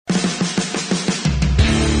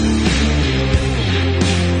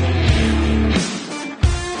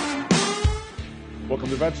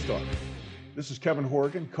Vets Talk. This is Kevin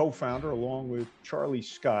Horgan, co-founder, along with Charlie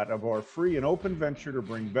Scott, of our free and open venture to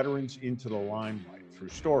bring veterans into the limelight through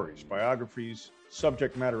stories, biographies,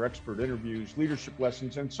 subject matter expert interviews, leadership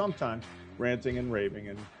lessons, and sometimes ranting and raving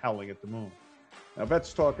and howling at the moon. Now,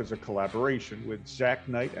 Vets Talk is a collaboration with Zach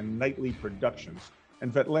Knight and Nightly Productions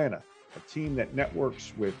and Vetlanta, a team that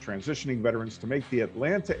networks with transitioning veterans to make the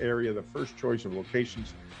Atlanta area the first choice of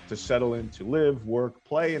locations to settle in, to live, work,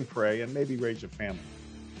 play, and pray, and maybe raise a family,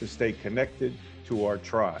 to stay connected to our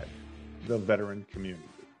tribe, the veteran community.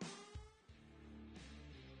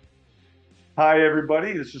 Hi,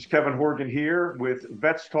 everybody. This is Kevin Horgan here with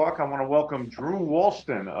Vets Talk. I want to welcome Drew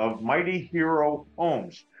Walston of Mighty Hero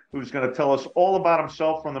Homes, who's going to tell us all about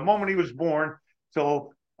himself from the moment he was born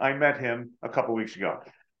till I met him a couple weeks ago.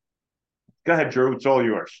 Go ahead, Drew. It's all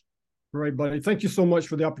yours. Great, buddy. Thank you so much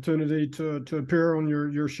for the opportunity to appear on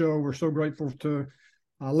your show. We're so grateful to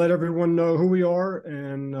let everyone know who we are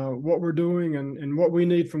and what we're doing and what we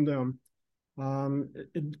need from them.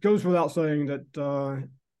 It goes without saying that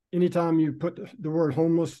anytime you put the word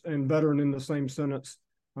homeless and veteran in the same sentence,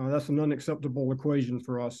 that's an unacceptable equation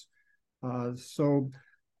for us. So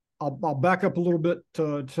I'll back up a little bit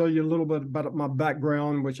to tell you a little bit about my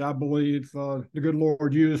background, which I believe the good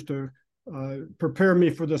Lord used to prepare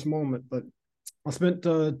me for this moment. But I spent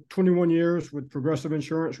 21 years with Progressive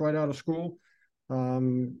Insurance right out of school.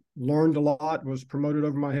 Learned a lot, was promoted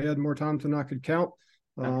over my head more times than I could count,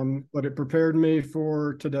 but it prepared me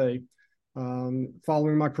for today.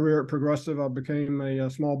 Following my career at Progressive, I became a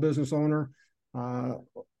small business owner,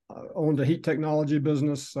 owned a heat technology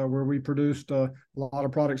business where we produced a lot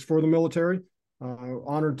of products for the military.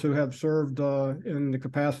 Honored to have served in the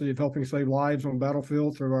capacity of helping save lives on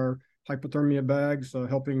battlefield through our hypothermia bags,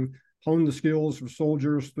 helping hone the skills of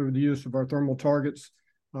soldiers through the use of our thermal targets.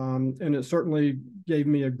 And it certainly gave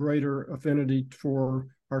me a greater affinity for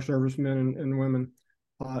our servicemen and women.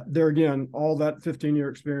 There again, all that 15-year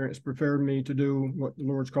experience prepared me to do what the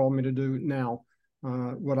Lord's called me to do now,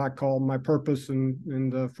 what I call my purpose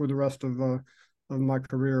and for the rest of my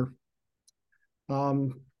career.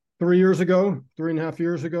 3.5 years ago,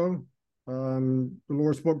 the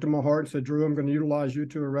Lord spoke to my heart and said, Drew, I'm going to utilize you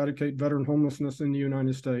to eradicate veteran homelessness in the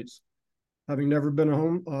United States. Having never been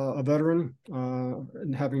a veteran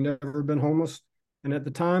and having never been homeless. And at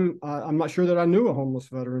the time, I'm not sure that I knew a homeless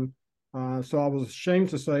veteran. So I was ashamed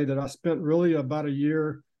to say that I spent really about a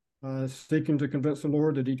year seeking to convince the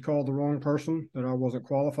Lord that he'd called the wrong person, that I wasn't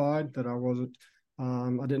qualified, that I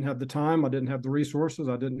didn't have the time, I didn't have the resources,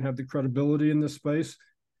 I didn't have the credibility in this space.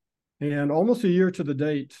 And almost a year to the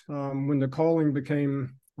date, when the calling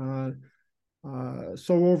became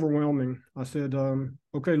so overwhelming, I said,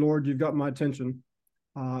 okay, Lord, you've got my attention.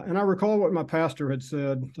 And I recall what my pastor had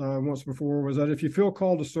said once before was that if you feel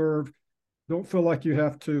called to serve, don't feel like you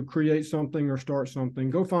have to create something or start something.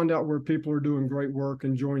 Go find out where people are doing great work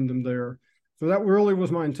and join them there. So that really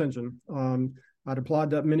was my intention. I'd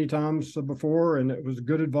applied that many times before, and it was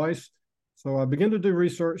good advice. So I began to do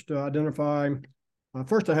research to identify.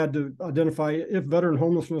 First, I had to identify if veteran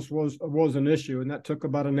homelessness was an issue, and that took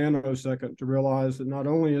about a nanosecond to realize that not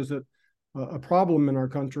only is it a problem in our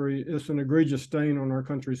country, it's an egregious stain on our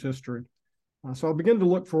country's history. So I began to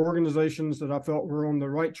look for organizations that I felt were on the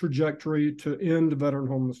right trajectory to end veteran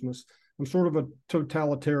homelessness. I'm sort of a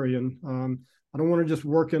totalitarian. I don't want to just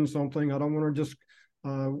work in something. I don't want to just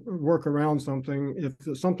work around something. If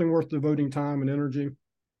it's something worth devoting time and energy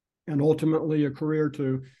and ultimately a career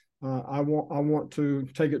to, I want to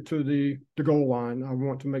take it to the goal line. I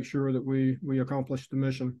want to make sure that we accomplish the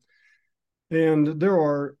mission. And there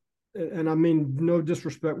are, and I mean no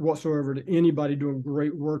disrespect whatsoever to anybody doing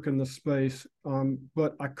great work in this space,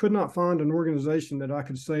 but I could not find an organization that I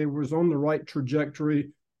could say was on the right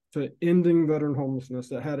trajectory to ending veteran homelessness,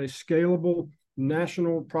 that had a scalable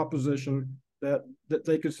national proposition that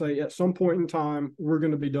they could say at some point in time, we're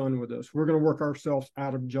going to be done with this. We're going to work ourselves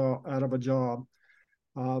out of a job.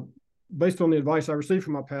 Based on the advice I received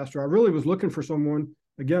from my pastor, I really was looking for someone,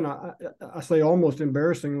 again, I say almost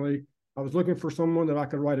embarrassingly, I was looking for someone that I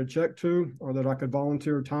could write a check to or that I could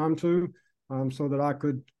volunteer time to, so that I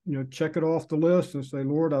could, check it off the list and say,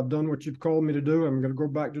 Lord, I've done what you've called me to do. I'm going to go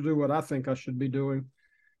back to do what I think I should be doing.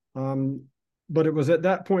 But it was at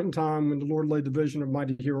that point in time when the Lord laid the vision of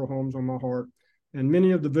Mighty Hero Homes on my heart. And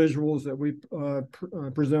many of the visuals that we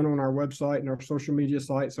present on our website and our social media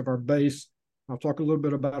sites of our base, I'll talk a little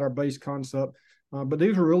bit about our base concept, but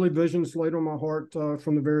these were really visions laid on my heart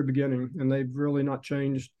from the very beginning, and they've really not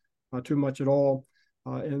changed too much at all.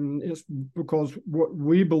 And it's because what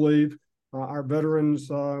we believe our veterans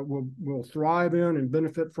will thrive in and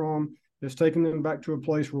benefit from is taking them back to a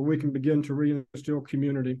place where we can begin to reinstill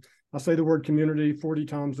community. I say the word community 40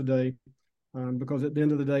 times a day, because at the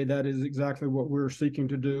end of the day, that is exactly what we're seeking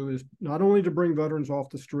to do, is not only to bring veterans off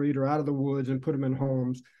the street or out of the woods and put them in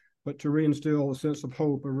homes, but to reinstill a sense of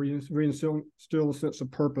hope, or reinstill a sense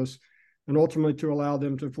of purpose, and ultimately to allow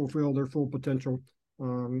them to fulfill their full potential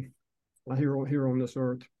here on this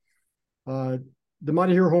earth. The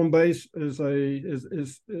Mighty Hero Home Base is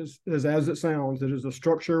as it sounds. It is a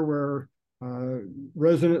structure where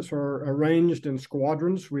residents are arranged in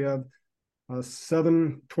squadrons. We have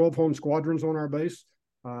 12 home squadrons on our base.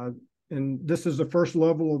 And this is the first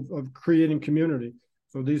level of creating community.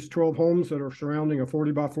 So these 12 homes that are surrounding a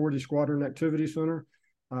 40 by 40 squadron activity center,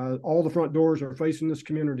 all the front doors are facing this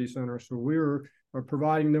community center. So we're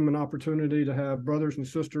providing them an opportunity to have brothers and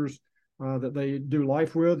sisters that they do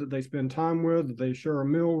life with, that they spend time with, that they share a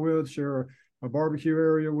meal with, share a barbecue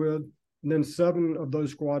area with. And then 7 of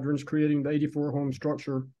those squadrons, creating the 84 home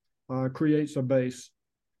structure, creates a base.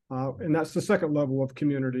 And that's the second level of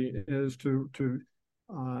community, is to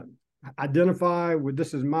identify with,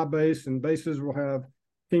 this is my base, and bases will have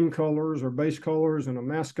team colors or base colors and a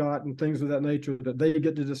mascot and things of that nature that they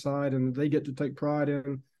get to decide and they get to take pride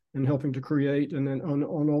in helping to create, and then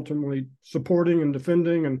on ultimately supporting and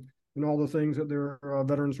defending and all the things that their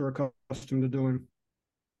veterans are accustomed to doing.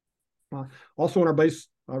 Also on our base,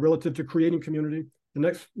 relative to creating community, the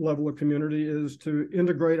next level of community is to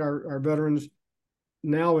integrate our veterans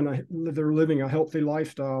now they're living a healthy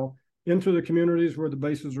lifestyle into the communities where the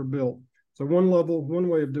bases are built. So one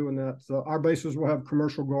way of doing that, our bases will have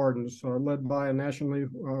commercial gardens led by a nationally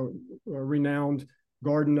renowned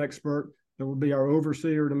garden expert that will be our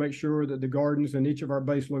overseer to make sure that the gardens in each of our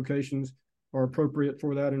base locations are appropriate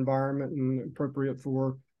for that environment and appropriate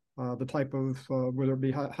for the type of, whether it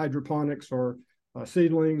be hydroponics or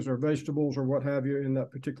seedlings or vegetables or what have you in that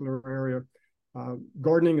particular area.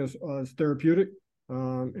 Gardening is therapeutic,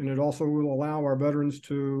 and it also will allow our veterans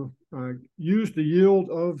to use the yield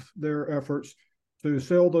of their efforts to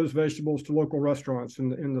sell those vegetables to local restaurants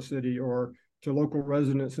in the city or to local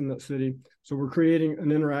residents in that city. So we're creating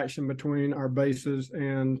an interaction between our bases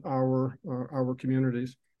and our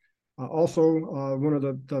communities. Also, one of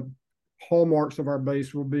the hallmarks of our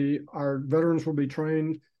base will be our veterans will be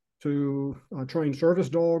trained to train service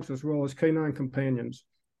dogs as well as canine companions.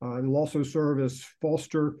 It'll also serve as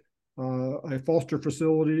a foster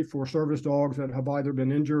facility for service dogs that have either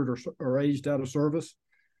been injured or aged out of service.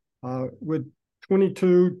 With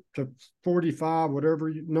 22 to 45,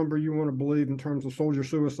 whatever number you want to believe in terms of soldier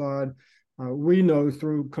suicide, we know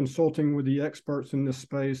through consulting with the experts in this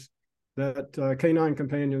space that canine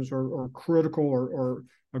companions are critical or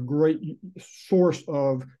a great source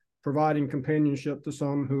of providing companionship to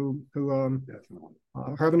some who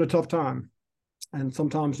are having a tough time, and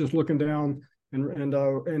sometimes just looking down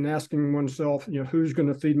and asking oneself, who's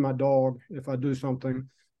going to feed my dog if I do something,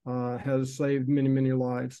 has saved many, many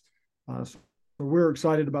lives. So we're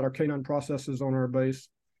excited about our canine processes on our base.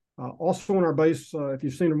 Also on our base, if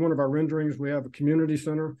you've seen in one of our renderings, we have a community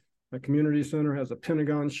center. A community center has a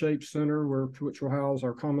Pentagon-shaped center which will house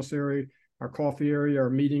our commissary, our coffee area, our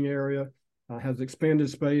meeting area, has expanded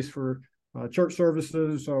space for church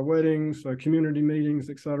services, weddings, community meetings,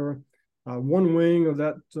 etc. One wing of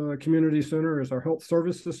that community center is our health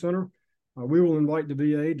services center. We will invite the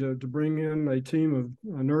VA to bring in a team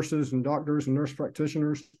of nurses and doctors and nurse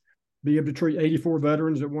practitioners, be able to treat 84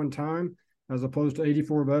 veterans at one time, as opposed to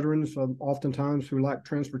 84 veterans oftentimes who lack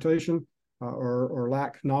transportation or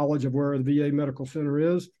lack knowledge of where the VA medical center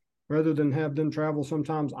is, rather than have them travel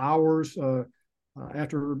sometimes hours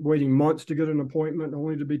after waiting months to get an appointment,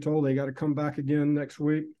 only to be told they got to come back again next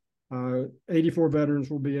week. 84 veterans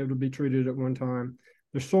will be able to be treated at one time.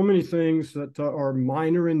 There's so many things that are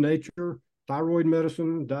minor in nature, thyroid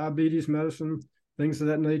medicine, diabetes medicine, things of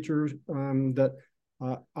that nature, that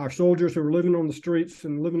our soldiers who are living on the streets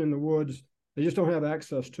and living in the woods, they just don't have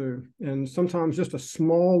access to. And sometimes just a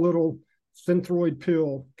small little Synthroid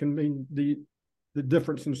pill can mean the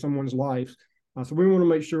difference in someone's life. So we want to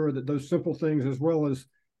make sure that those simple things, as well as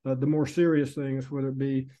the more serious things, whether it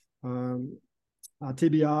be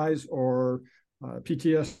TBIs or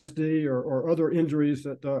PTSD or other injuries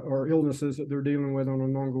that or illnesses that they're dealing with on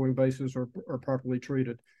an ongoing basis, are properly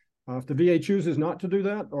treated. If the VA chooses not to do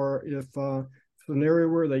that, or if it's an area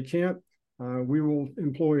where they can't, we will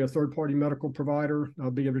employ a third-party medical provider,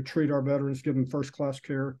 be able to treat our veterans, give them first-class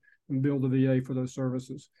care, and bill the VA for those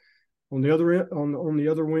services. On the other end, on the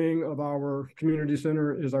other wing of our community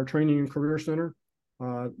center is our training and career center.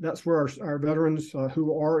 That's where our veterans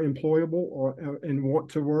who are employable and want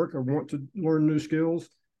to work or want to learn new skills,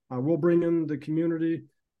 we'll bring in the community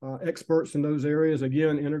experts in those areas,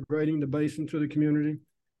 again, integrating the base into the community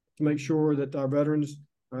to make sure that our veterans,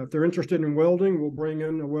 if they're interested in welding, we'll bring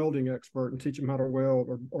in a welding expert and teach them how to weld,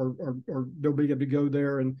 or they'll be able to go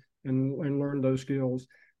there and learn those skills,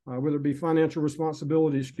 whether it be financial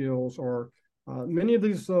responsibility skills, or many of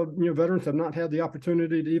these veterans have not had the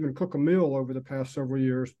opportunity to even cook a meal over the past several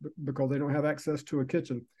years because they don't have access to a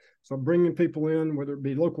kitchen. So bringing people in, whether it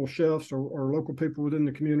be local chefs or local people within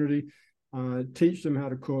the community, teach them how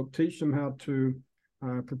to cook, teach them how to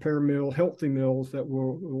prepare healthy meals that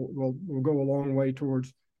will go a long way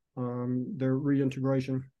towards their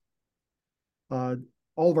reintegration. All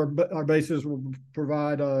of our bases will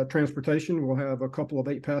provide transportation. We'll have a couple of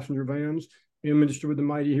 8-passenger vans, imaged with the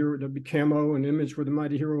Mighty Hero, there'll be camo and imaged with the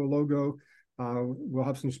Mighty Hero logo. We'll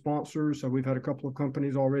have some sponsors. So we've had a couple of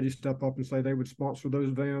companies already step up and say they would sponsor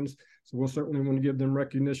those vans. So we'll certainly want to give them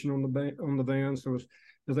recognition on the vans. So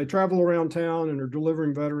as they travel around town and are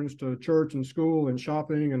delivering veterans to church and school and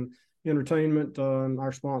shopping and entertainment,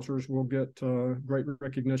 our sponsors will get great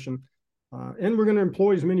recognition. And we're going to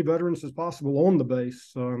employ as many veterans as possible on the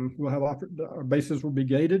base. We'll have our bases will be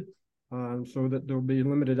gated so that there'll be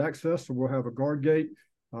limited access. So we'll have a guard gate.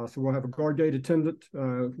 So we'll have a guard gate attendant.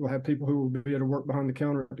 We'll have people who will be able to work behind the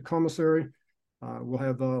counter at the commissary. We'll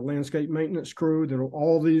have a landscape maintenance crew.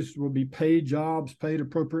 All these will be paid jobs, paid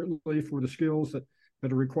appropriately for the skills that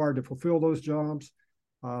are required to fulfill those jobs.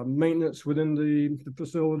 Maintenance within the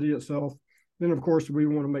facility itself. Then, of course, we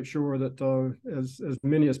want to make sure that as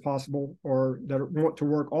many as possible or that want to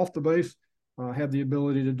work off the base have the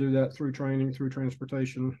ability to do that through training, through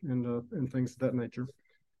transportation, and things of that nature.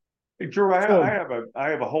 Hey, Drew, I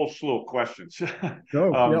have a whole slew of questions. That's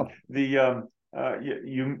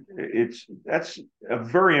a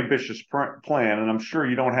very ambitious plan, and I'm sure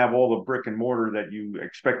you don't have all the brick and mortar that you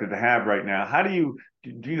expected to have right now. How do you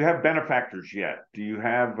have benefactors yet? Do you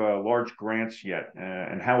have large grants yet?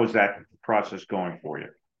 And how is that process going for you?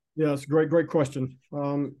 Yeah, it's a great question.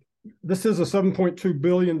 This is a $7.2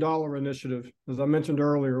 billion initiative, as I mentioned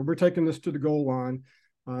earlier. We're taking this to the goal line.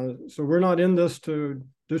 So we're not in this to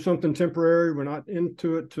do something temporary. We're not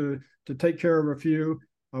into it to take care of a few.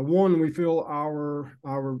 One, we feel our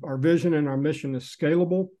vision and our mission is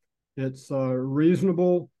scalable, it's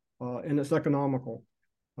reasonable, and it's economical.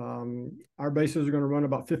 Our bases are going to run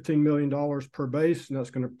about $15 million per base, and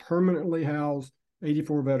that's going to permanently house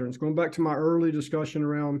 84 veterans. Going back to my early discussion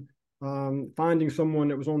around finding someone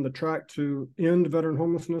that was on the track to end veteran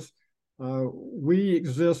homelessness, we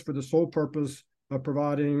exist for the sole purpose of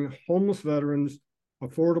providing homeless veterans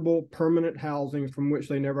affordable, permanent housing from which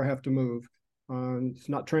they never have to move. It's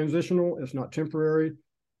not transitional. It's not temporary.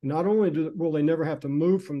 Not only will they never have to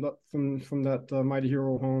move from that Mighty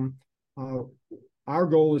Hero home, our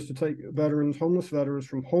goal is to take homeless veterans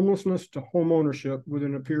from homelessness to home ownership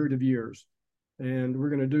within a period of years. And we're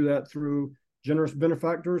going to do that through generous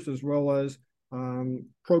benefactors as well as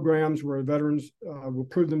programs where veterans will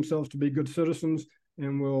prove themselves to be good citizens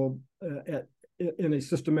and will, in a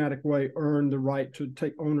systematic way, earn the right to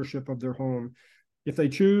take ownership of their home. If they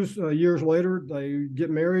choose years later, they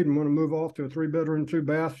get married and want to move off to a 3-bedroom,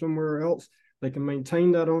 2-bath somewhere else, they can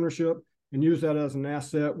maintain that ownership and use that as an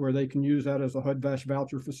asset where they can use that as a HUD-VASH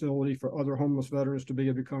voucher facility for other homeless veterans to be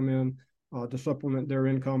able to come in to supplement their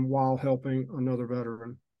income while helping another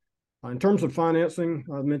veteran. In terms of financing,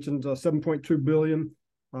 I mentioned $7.2 billion.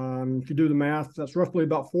 If you do the math, that's roughly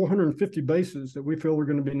about 450 bases that we feel are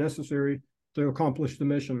going to be necessary to accomplish the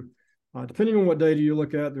mission. Depending on what data you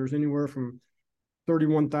look at, there's anywhere from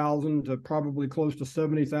 31,000 to probably close to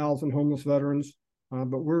 70,000 homeless veterans.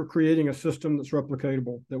 But we're creating a system that's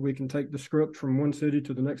replicatable, that we can take the script from one city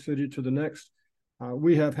to the next city to the next.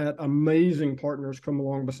 We have had amazing partners come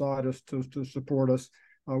along beside us to support us.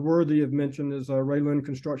 Worthy of mention is Rayland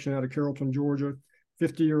Construction out of Carrollton, Georgia,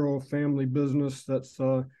 50-year-old family business that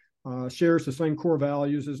shares the same core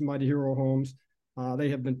values as Mighty Hero Homes. They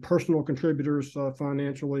have been personal contributors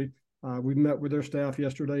financially. We met with their staff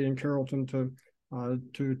yesterday in Carrollton to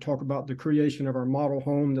talk about the creation of our model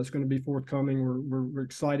home that's going to be forthcoming. We're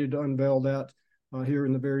excited to unveil that here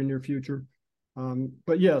in the very near future.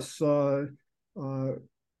 But yes,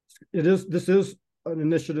 this is an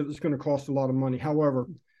initiative that's going to cost a lot of money. However,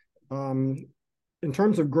 in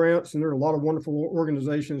terms of grants, and there are a lot of wonderful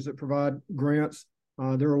organizations that provide grants,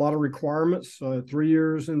 there are a lot of requirements, 3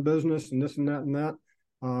 years in business and this and that and that.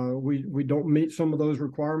 We don't meet some of those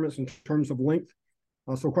requirements in terms of length.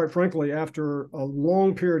 So quite frankly, after a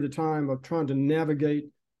long period of time of trying to navigate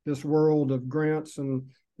this world of grants and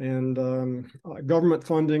government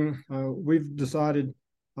funding, we've decided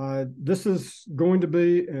This is going to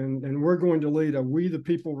be, and we're going to lead a we the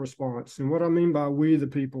people response. And what I mean by we the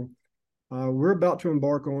people, we're about to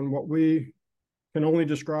embark on what we can only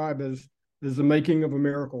describe as the making of a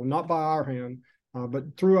miracle, not by our hand,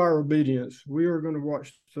 but through our obedience. We are going to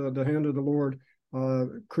watch the hand of the Lord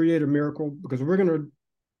create a miracle, because we're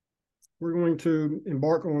going to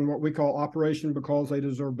embark on what we call Operation Because They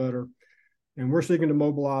Deserve Better. And we're seeking to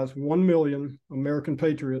mobilize 1 million American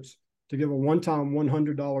patriots to give a one-time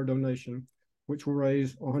 $100 donation, which will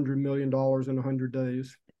raise $100 million in 100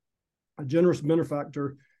 days. A generous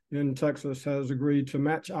benefactor in Texas has agreed to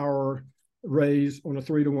match our raise on a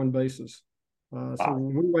 3-to-1 basis. So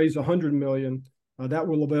when we raise $100 million, that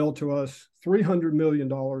will avail to us $300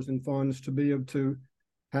 million in funds to be able to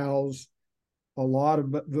house a lot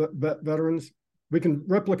of veterans. We can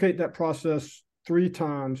replicate that process 3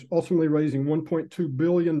 times, ultimately raising $1.2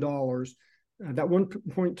 billion. That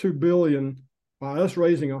 $1.2 billion, by us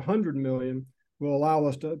raising $100 million, will allow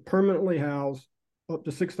us to permanently house up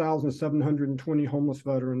to 6,720 homeless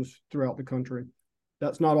veterans throughout the country.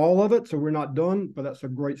 That's not all of it, so we're not done, but that's a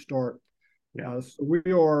great start. Yeah. So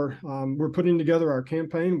we're putting together our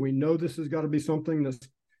campaign. We know this has got to be something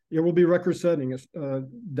it will be record-setting.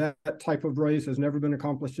 That type of raise has never been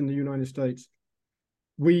accomplished in the United States.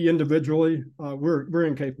 We individually, we're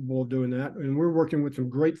incapable of doing that, and we're working with some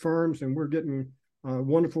great firms, and we're getting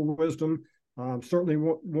wonderful wisdom. Certainly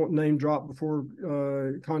won't name drop before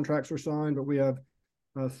contracts are signed, but we have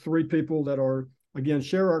 3 people that are, again,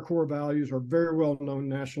 share our core values, are very well known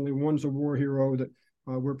nationally. One's a war hero that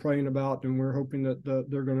we're praying about, and we're hoping that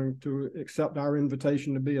they're going to accept our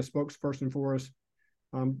invitation to be a spokesperson for us.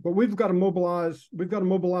 But we've got to mobilize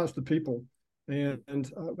the people.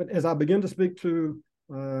 But as I begin to speak to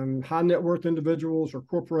high net worth individuals or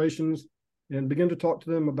corporations and begin to talk to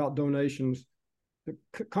them about donations, the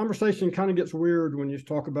conversation kind of gets weird when you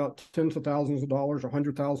talk about tens of thousands of dollars or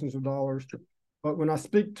hundred thousands of dollars. But when I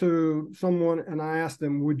speak to someone and I ask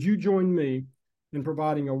them, would you join me in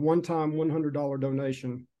providing a one-time $100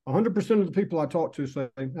 donation? 100% of the people I talk to say,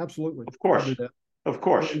 absolutely. Of course. I'll do that. Of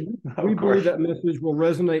course. We believe that message will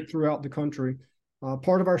resonate throughout the country.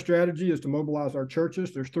 Part of our strategy is to mobilize our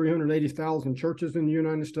churches. There's 380,000 churches in the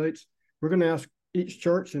United States. We're going to ask each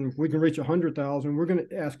church, and if we can reach 100,000, we're going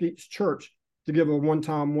to ask each church to give a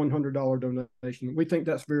one-time $100 donation. We think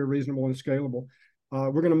that's very reasonable and scalable.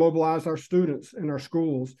 We're going to mobilize our students in our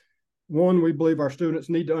schools. One, we believe our students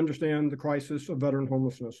need to understand the crisis of veteran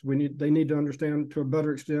homelessness. They need to understand to a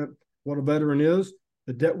better extent what a veteran is,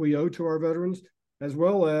 the debt we owe to our veterans, as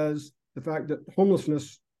well as the fact that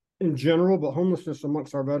homelessness in general, but homelessness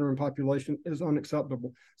amongst our veteran population is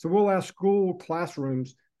unacceptable. So we'll ask school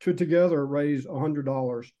classrooms to together raise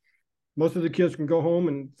 $100. Most of the kids can go home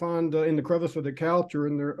and find in the crevice of the couch or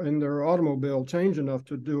in their automobile change enough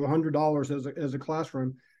to do $100 as a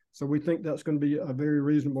classroom. So we think that's going to be a very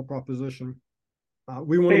reasonable proposition.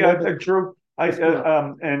 We want to Drew, I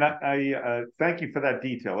thank you for that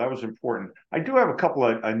detail. That was important. I do have a couple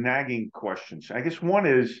of nagging questions. I guess one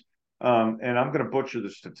is, and I'm going to butcher the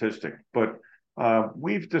statistic, but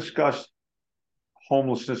we've discussed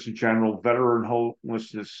homelessness in general, veteran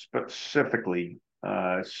homelessness specifically,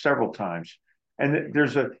 several times, and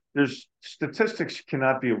there's statistics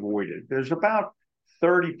cannot be avoided. There's about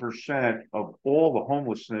 30% of all the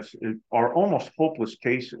homelessness are almost hopeless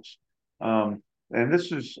cases. And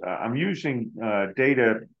this is, I'm using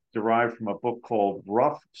data derived from a book called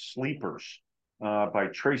Rough Sleepers by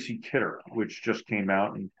Tracy Kidder, which just came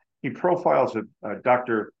out. And he profiles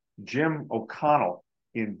Dr. Jim O'Connell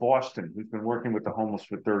in Boston, who's been working with the homeless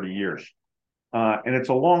for 30 years. And it's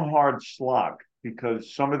a long, hard slog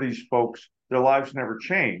because some of these folks, their lives never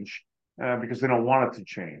change because they don't want it to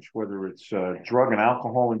change, whether it's drug and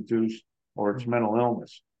alcohol induced or it's mental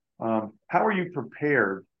illness. How are you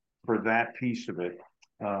prepared for that piece of it?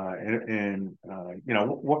 And you know,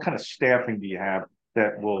 what kind of staffing do you have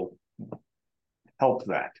that will help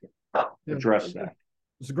that, address that?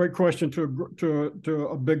 It's a great question to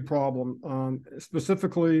a big problem,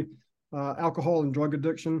 specifically alcohol and drug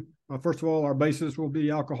addiction. First of all, our basis will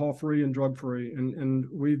be alcohol-free and drug-free, and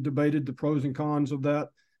we've debated the pros and cons of that.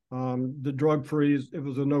 The drug-free, it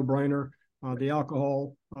was a no-brainer. The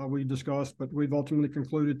alcohol we discussed, but we've ultimately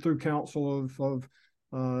concluded through counsel of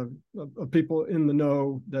people in the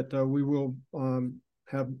know that we will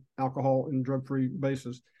have alcohol and drug-free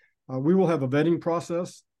basis. We will have a vetting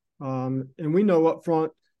process, and we know up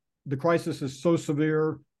front the crisis is so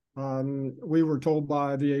severe. We were told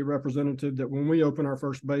by a VA representative that when we open our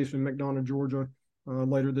first base in McDonough, Georgia,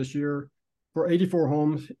 later this year, for 84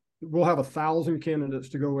 homes, we'll have 1,000 candidates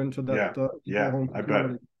to go into that. Home I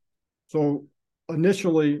bet. So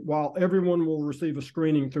initially, while everyone will receive a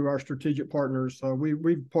screening through our strategic partners,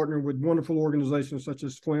 we partner with wonderful organizations such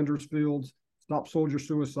as Flanders Fields, Stop Soldier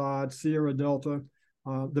Suicide, Sierra Delta.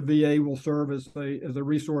 The VA will serve as a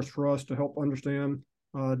resource for us to help understand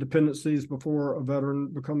dependencies before a veteran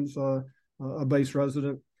becomes a base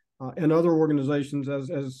resident, and other organizations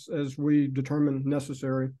as we determine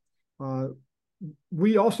necessary.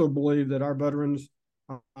 We also believe that our veterans,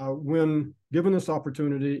 when given this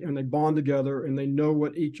opportunity and they bond together and they know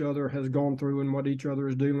what each other has gone through and what each other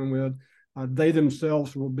is dealing with, they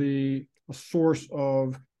themselves will be a source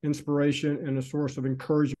of inspiration and a source of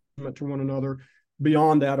encouragement to one another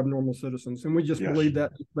beyond that of normal citizens. And we just believe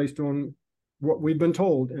that based on what we've been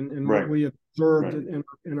told and what we have observed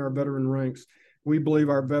in our veteran ranks. We believe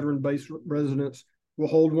our veteran-based residents will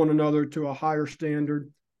hold one another to a higher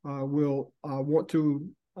standard, will want to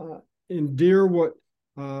endear what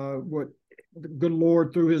the good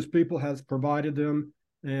Lord through his people has provided them.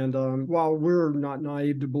 And while we're not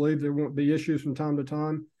naive to believe there won't be issues from time to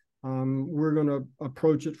time, we're going to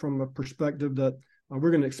approach it from a perspective that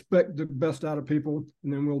we're going to expect the best out of people,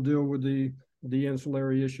 and then we'll deal with the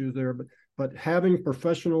ancillary issues there. But having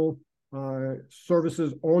professional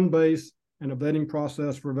services on base and a vetting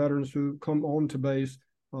process for veterans who come on to base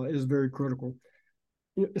is very critical.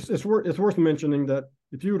 It's worth mentioning that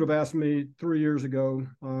if you would have asked me 3 years ago,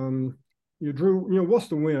 Drew, what's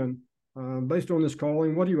the win? Based on this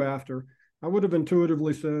calling, what are you after? I would have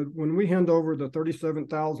intuitively said, when we hand over the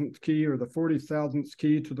 37,000th key or the 40,000th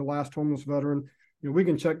key to the last homeless veteran, we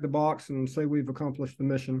can check the box and say we've accomplished the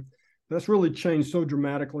mission. That's really changed so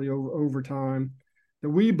dramatically over time that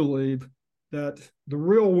we believe that the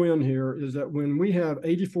real win here is that when we have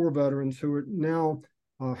 84 veterans who are now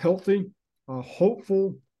healthy,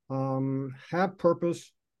 hopeful, have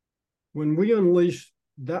purpose, when we unleash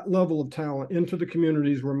that level of talent into the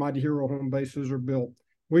communities where Mighty Hero home bases are built,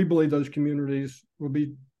 we believe those communities will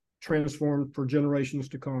be transformed for generations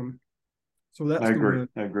to come. So that's I agree.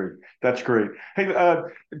 That's great. Hey,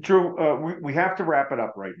 Drew, we have to wrap it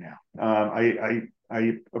up right now.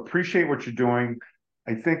 I appreciate what you're doing.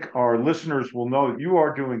 I think our listeners will know that you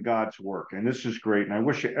are doing God's work, and this is great. And I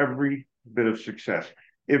wish you every bit of success.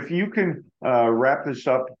 If you can wrap this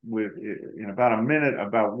up with in about a minute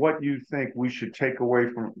about what you think we should take away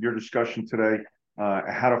from your discussion today,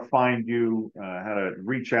 how to find you, how to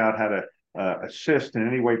reach out, how to assist in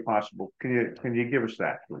any way possible. Can you give us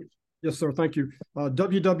that, please? Yes, sir. Thank you.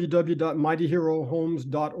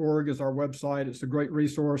 www.mightyherohomes.org is our website. It's a great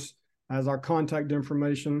resource, has our contact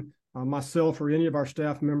information. Myself or any of our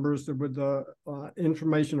staff members with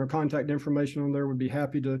information or contact information on there would be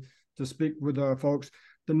happy to speak with folks.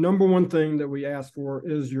 The number one thing that we ask for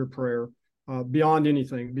is your prayer, beyond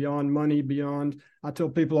anything, beyond money, beyond. I tell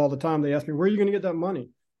people all the time, they ask me, where are you going to get that money?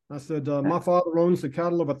 I said, my father owns the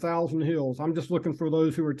cattle of 1,000 hills. I'm just looking for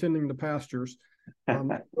those who are tending the pastures.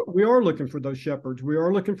 We are looking for those shepherds. We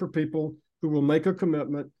are looking for people who will make a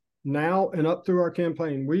commitment now and up through our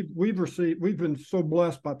campaign. We've been so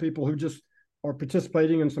blessed by people who just are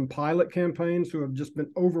participating in some pilot campaigns who have just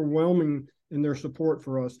been overwhelming in their support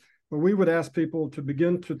for us. But we would ask people to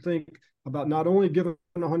begin to think about not only giving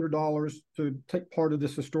 $100 to take part of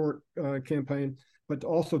this historic campaign, but to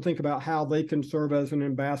also think about how they can serve as an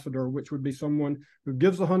ambassador, which would be someone who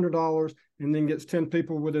gives $100 and then gets 10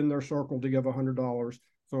 people within their circle to give $100.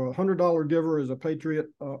 So a $100 giver is a patriot.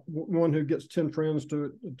 One who gets 10 friends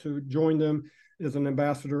to join them is an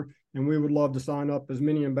ambassador. And we would love to sign up as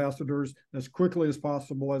many ambassadors as quickly as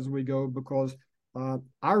possible as we go, because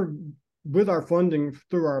with our funding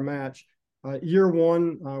through our match, year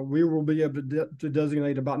one, we will be able to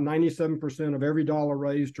designate about 97% of every dollar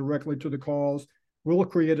raised directly to the cause. We'll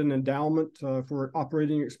create an endowment for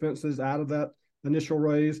operating expenses out of that initial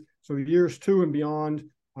raise. So years 2 and beyond,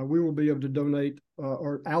 we will be able to donate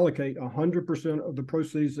or allocate 100% of the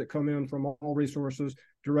proceeds that come in from all resources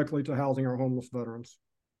directly to housing our homeless veterans.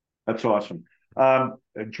 That's awesome.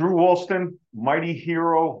 Drew Walston,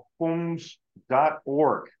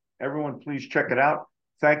 mightyherohomes.org. Everyone, please check it out.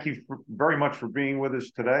 Thank you very much for being with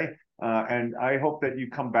us today. And I hope that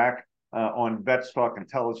you come back on Vets Talk and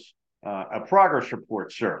tell us a progress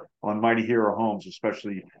report, sir, on Mighty Hero Homes,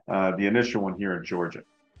 especially the initial one here in Georgia.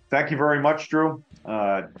 Thank you very much, Drew.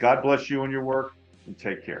 God bless you and your work, and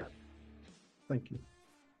take care. Thank you.